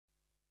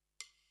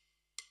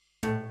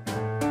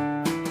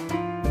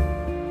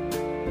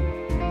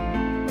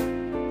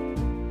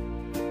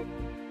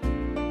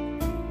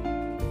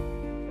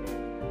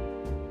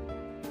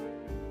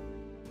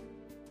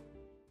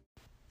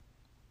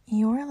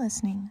You're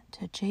listening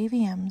to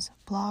JVM's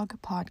blog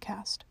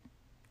podcast.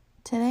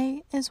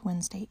 Today is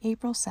Wednesday,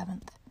 April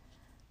 7th.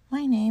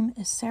 My name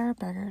is Sarah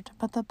Bergert,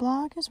 but the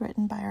blog is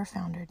written by our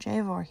founder, Jay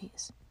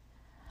Voorhees.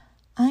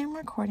 I am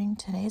recording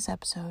today's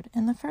episode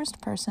in the first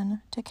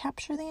person to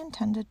capture the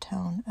intended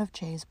tone of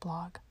Jay's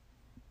blog.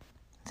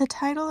 The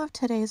title of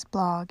today's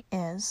blog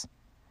is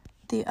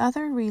The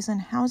Other Reason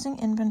Housing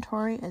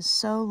Inventory is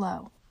So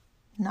Low,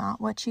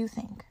 Not What You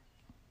Think.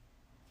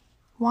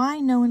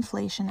 Why no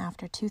inflation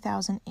after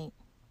 2008?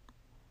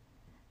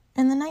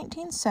 In the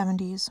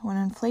 1970s, when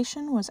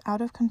inflation was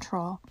out of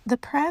control, the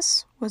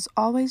press was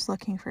always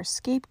looking for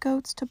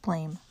scapegoats to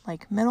blame,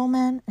 like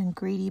middlemen and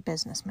greedy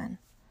businessmen,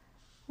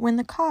 when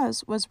the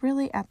cause was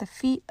really at the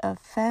feet of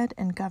Fed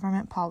and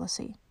government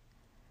policy.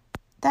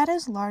 That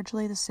is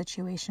largely the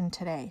situation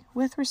today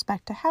with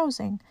respect to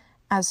housing,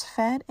 as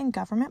Fed and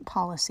government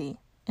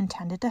policy,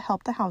 intended to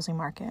help the housing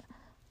market,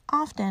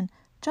 often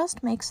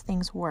just makes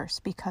things worse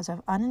because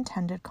of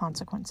unintended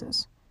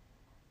consequences.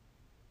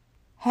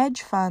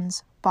 Hedge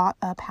funds bought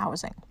up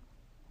housing.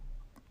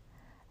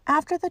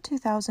 After the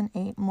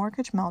 2008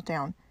 mortgage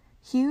meltdown,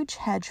 huge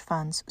hedge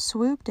funds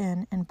swooped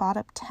in and bought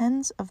up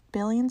tens of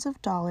billions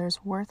of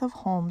dollars worth of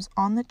homes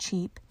on the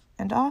cheap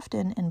and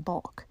often in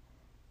bulk.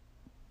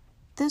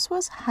 This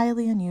was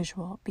highly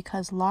unusual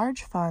because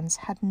large funds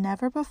had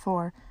never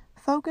before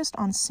focused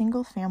on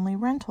single-family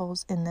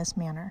rentals in this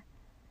manner.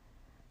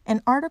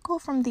 An article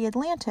from The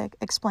Atlantic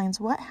explains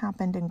what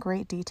happened in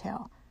great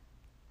detail.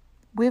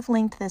 We've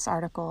linked this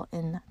article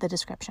in the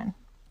description.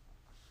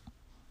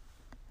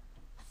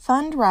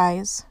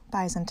 Fundrise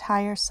buys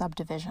entire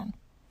subdivision.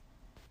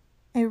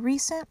 A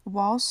recent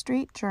Wall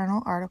Street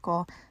Journal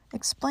article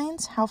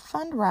explains how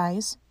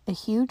Fundrise, a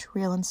huge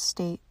real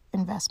estate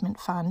investment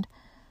fund,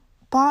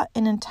 bought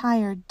an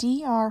entire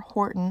D.R.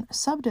 Horton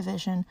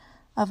subdivision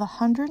of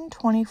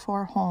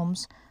 124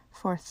 homes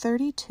for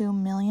 $32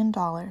 million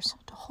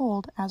to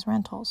hold as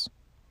rentals.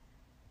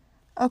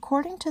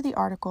 According to the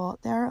article,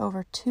 there are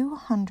over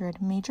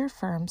 200 major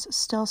firms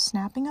still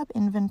snapping up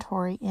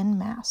inventory en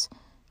masse,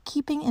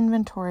 keeping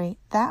inventory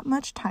that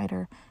much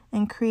tighter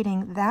and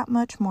creating that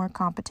much more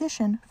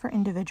competition for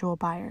individual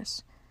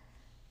buyers.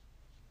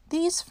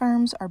 These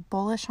firms are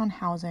bullish on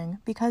housing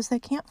because they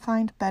can't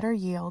find better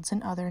yields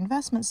in other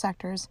investment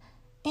sectors,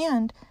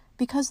 and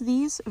because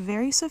these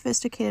very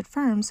sophisticated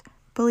firms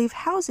believe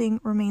housing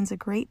remains a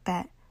great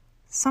bet,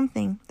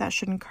 something that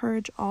should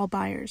encourage all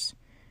buyers.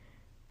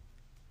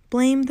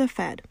 Blame the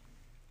Fed.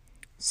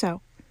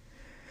 So,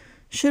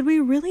 should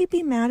we really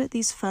be mad at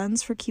these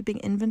funds for keeping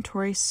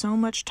inventory so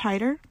much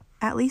tighter,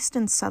 at least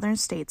in southern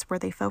states where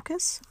they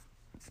focus?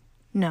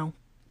 No.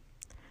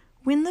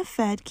 When the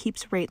Fed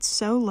keeps rates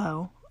so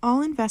low,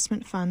 all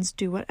investment funds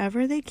do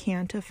whatever they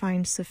can to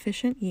find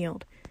sufficient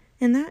yield,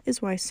 and that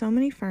is why so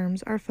many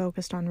firms are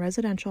focused on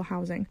residential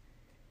housing.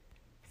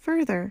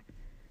 Further,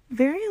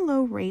 very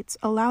low rates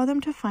allow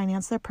them to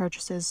finance their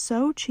purchases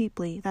so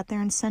cheaply that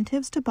their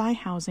incentives to buy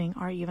housing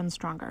are even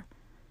stronger.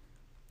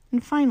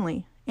 And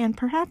finally, and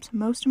perhaps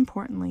most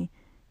importantly,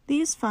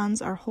 these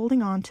funds are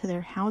holding on to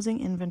their housing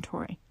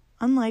inventory,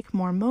 unlike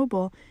more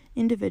mobile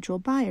individual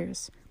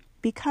buyers,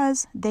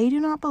 because they do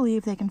not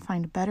believe they can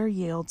find better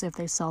yields if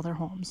they sell their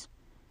homes.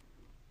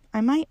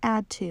 I might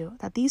add, too,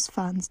 that these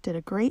funds did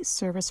a great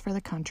service for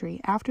the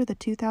country after the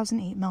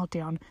 2008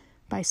 meltdown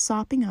by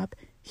sopping up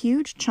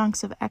huge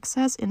chunks of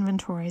excess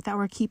inventory that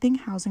were keeping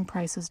housing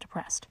prices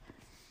depressed.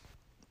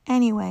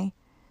 Anyway,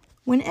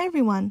 when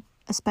everyone,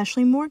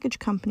 especially mortgage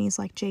companies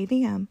like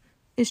JVM,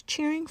 is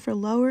cheering for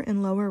lower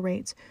and lower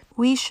rates,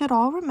 we should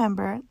all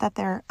remember that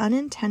there are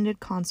unintended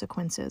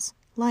consequences,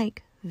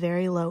 like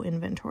very low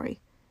inventory.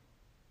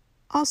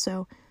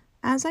 Also,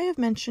 as I have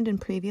mentioned in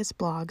previous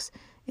blogs,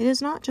 it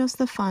is not just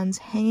the funds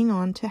hanging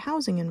on to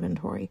housing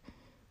inventory.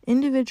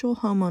 Individual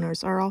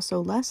homeowners are also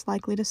less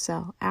likely to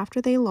sell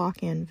after they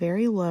lock in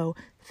very low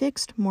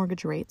fixed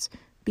mortgage rates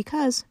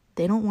because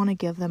they don't want to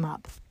give them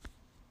up.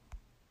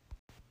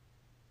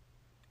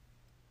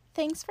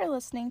 Thanks for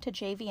listening to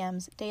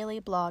JVM's daily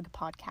blog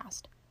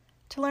podcast.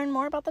 To learn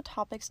more about the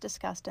topics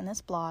discussed in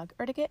this blog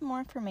or to get more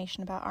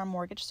information about our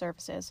mortgage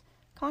services,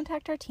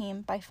 contact our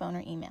team by phone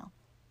or email.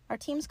 Our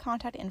team's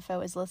contact info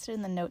is listed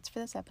in the notes for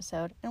this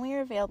episode, and we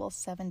are available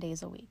 7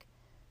 days a week.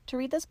 To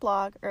read this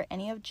blog or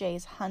any of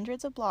Jay's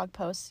hundreds of blog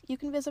posts, you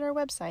can visit our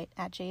website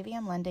at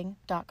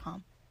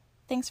jvmlending.com.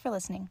 Thanks for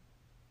listening.